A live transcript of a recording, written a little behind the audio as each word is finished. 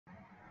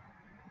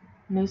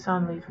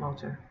Nissan Leaf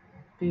motor,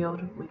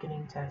 field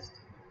weakening test.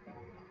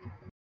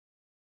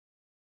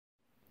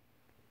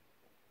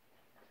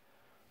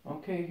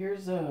 Okay,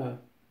 here's a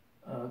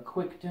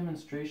quick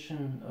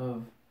demonstration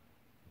of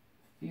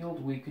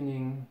field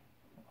weakening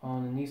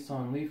on a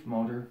Nissan Leaf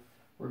motor.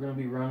 We're going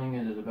to be running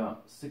it at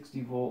about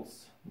 60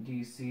 volts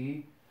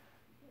DC,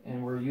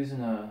 and we're using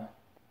a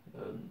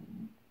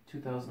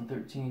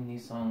 2013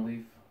 Nissan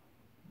Leaf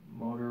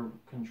motor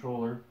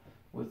controller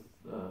with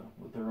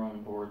their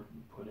own board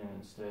put in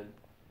instead.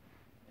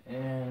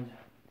 And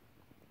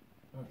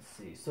let's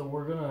see, so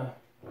we're gonna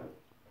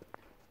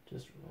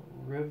just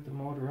rev the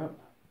motor up,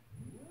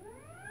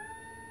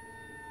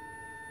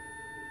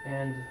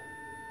 and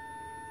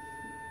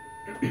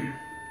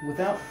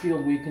without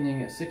field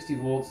weakening at 60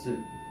 volts it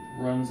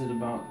runs at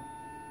about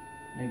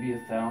maybe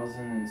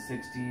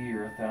 1060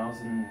 or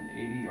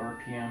 1080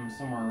 RPM,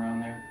 somewhere around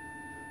there.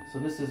 So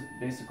this is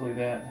basically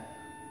that,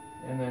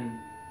 and then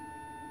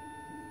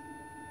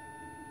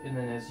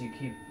as you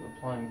keep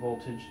applying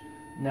voltage,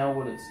 now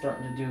what it's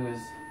starting to do is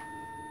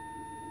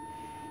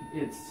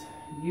it's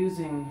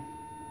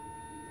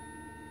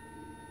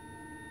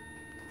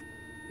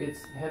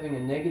having a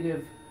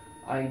negative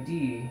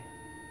ID,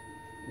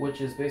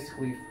 which is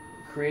basically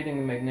creating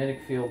a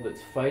magnetic field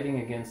that's fighting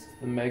against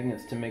the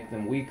magnets to make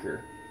them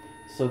weaker,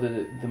 so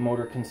that the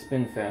motor can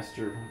spin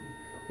faster.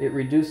 It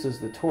reduces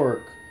the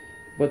torque,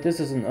 but this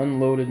is an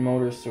unloaded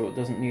motor, so it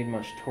doesn't need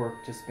much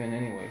torque to spin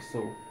anyway,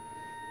 so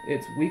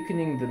it's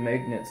weakening the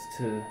magnets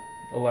to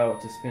allow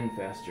it to spin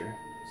faster.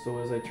 So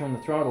as I turn the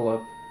throttle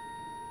up,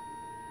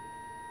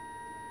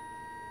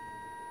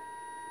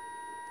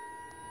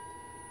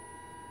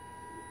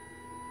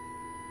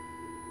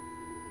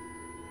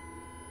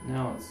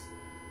 now it's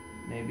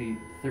maybe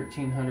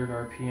 1300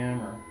 RPM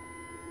or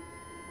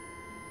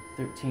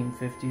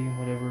 1350,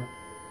 whatever.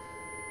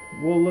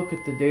 We'll look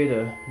at the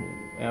data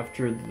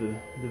after the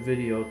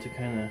video to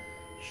kind of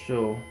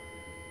show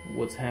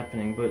what's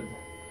happening, but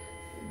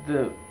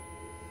the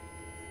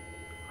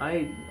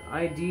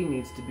ID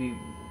needs to be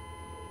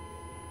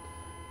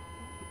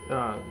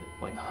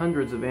like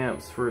hundreds of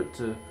amps for it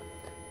to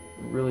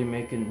really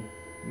make a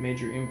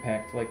major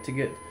impact. Like to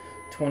get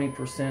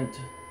 20%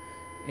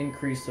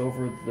 increase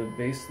over the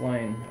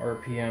baseline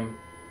RPM,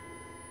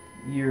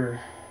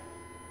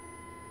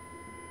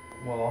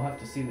 well, I'll have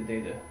to see the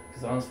data,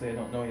 because honestly I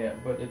don't know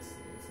yet, but it's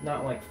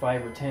not like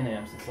 5 or 10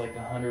 amps, it's like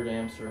 100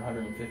 amps or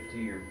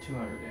 150 or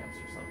 200 amps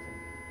or something.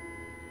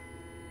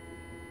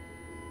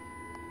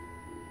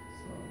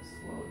 So I'll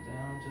slow it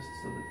down just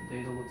so that the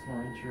data looks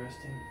more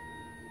interesting.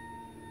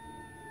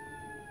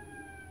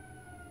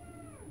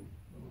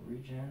 A little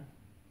regen.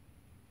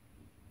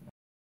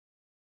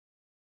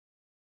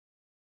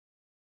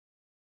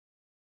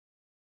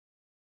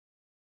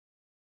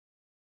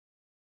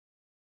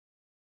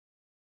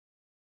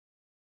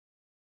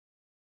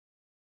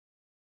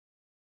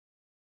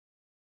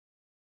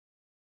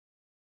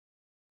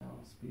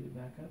 I'll speed it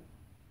back up.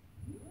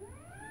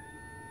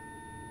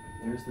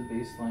 There's the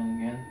baseline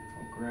again.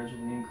 I'll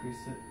gradually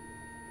increase it.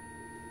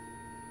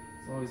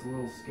 It's always a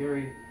little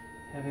scary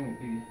having it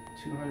be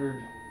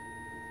 200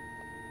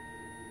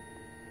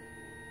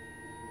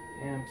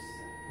 amps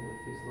with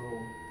these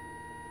little,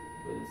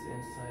 but it's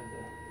inside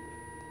the...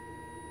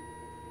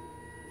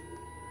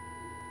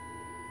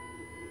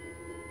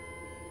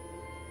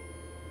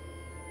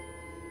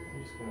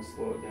 I'm just going to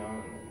slow it down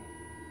and then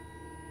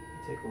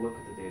take a look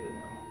at the data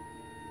now.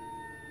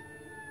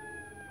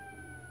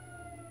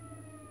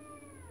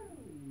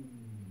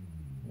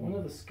 One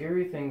of the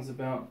scary things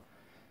about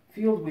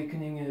field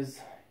weakening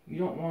is you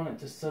don't want it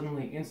to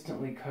suddenly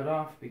instantly cut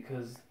off,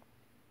 because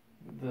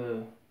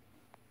how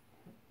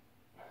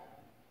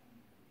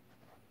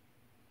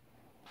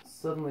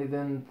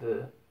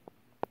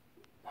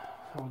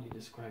would you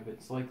describe it?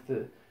 It's like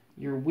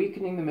you're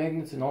weakening the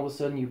magnets, and all of a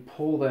sudden you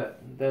pull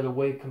that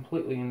away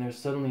completely, and there's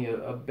suddenly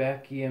a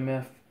back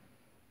EMF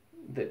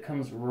that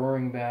comes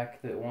roaring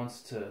back that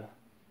wants to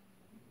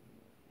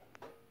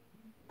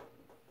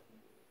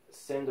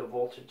send a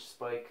voltage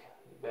spike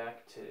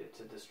back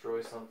to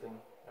destroy something.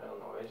 I don't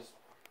know, you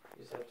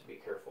just have to be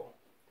careful.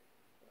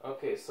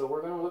 Okay, so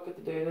we're going to look at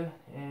the data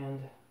and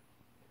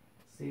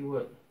see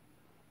what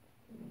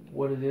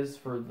it is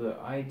for the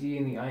ID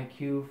and the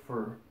IQ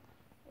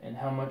and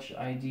how much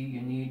ID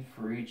you need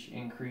for each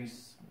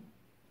increase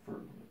for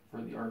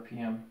the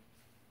RPM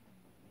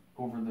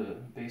over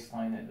the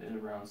baseline at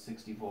around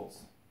 60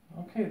 volts.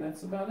 Okay,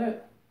 that's about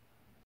it.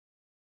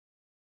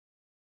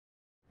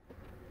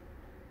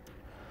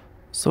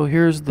 So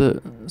here's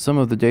some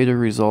of the data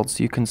results.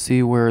 You can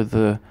see where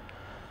the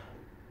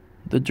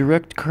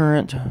direct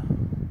current,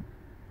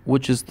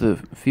 which is the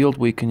field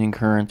weakening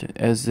current,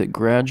 as it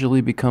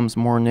gradually becomes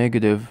more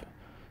negative,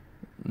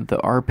 the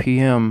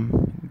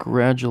RPM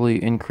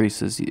gradually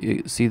increases.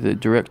 You see the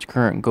direct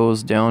current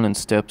goes down in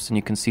steps, and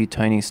you can see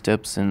tiny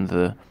steps in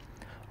the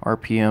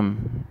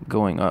RPM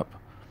going up.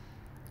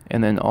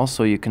 And then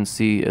also you can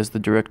see as the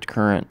direct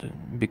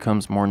current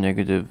becomes more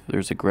negative,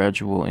 there's a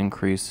gradual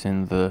increase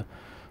in the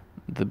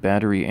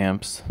battery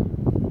amps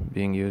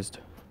being used.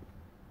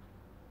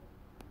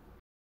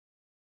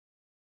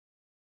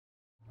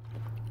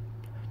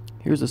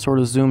 Here's a sort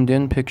of zoomed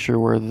in picture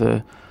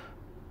where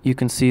you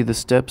can see the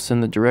steps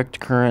in the direct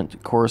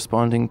current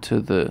corresponding to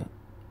the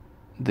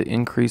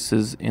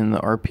increases in the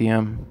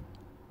RPM.